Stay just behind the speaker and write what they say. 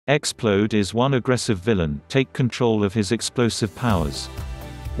Xplode is one aggressive villain, take control of his explosive powers.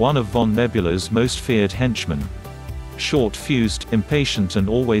 One of Von Nebula's most feared henchmen. Short-fused, impatient and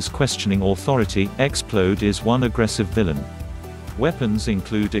always questioning authority, Xplode is one aggressive villain. Weapons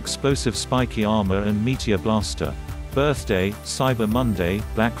include explosive spiky armor and Meteor Blaster. Birthday, Cyber Monday,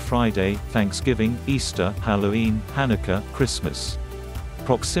 Black Friday, Thanksgiving, Easter, Halloween, Hanukkah, Christmas.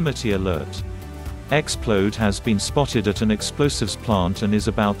 Proximity alert. Xplode has been spotted at an explosives plant and is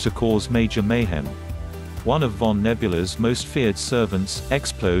about to cause major mayhem. One of Von Nebula's most feared servants,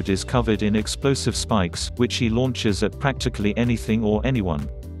 Xplode is covered in explosive spikes, which he launches at practically anything or anyone.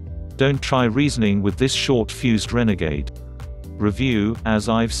 Don't try reasoning with this short-fused renegade. Review: as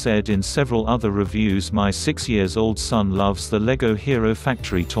I've said in several other reviews, my 6-year-old son loves the LEGO Hero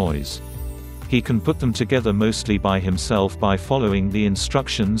Factory toys. He can put them together mostly by himself by following the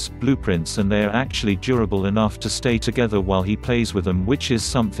instructions, blueprints, and they are actually durable enough to stay together while he plays with them, which is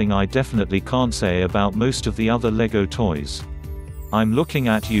something I definitely can't say about most of the other LEGO toys. I'm looking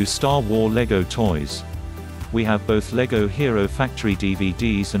at you Star Wars LEGO toys. We have both LEGO Hero Factory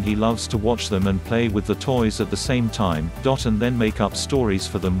DVDs and he loves to watch them and play with the toys at the same time, and then make up stories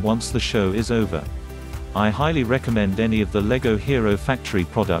for them once the show is over. I highly recommend any of the LEGO Hero Factory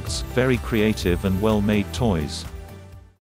products, very creative and well-made toys.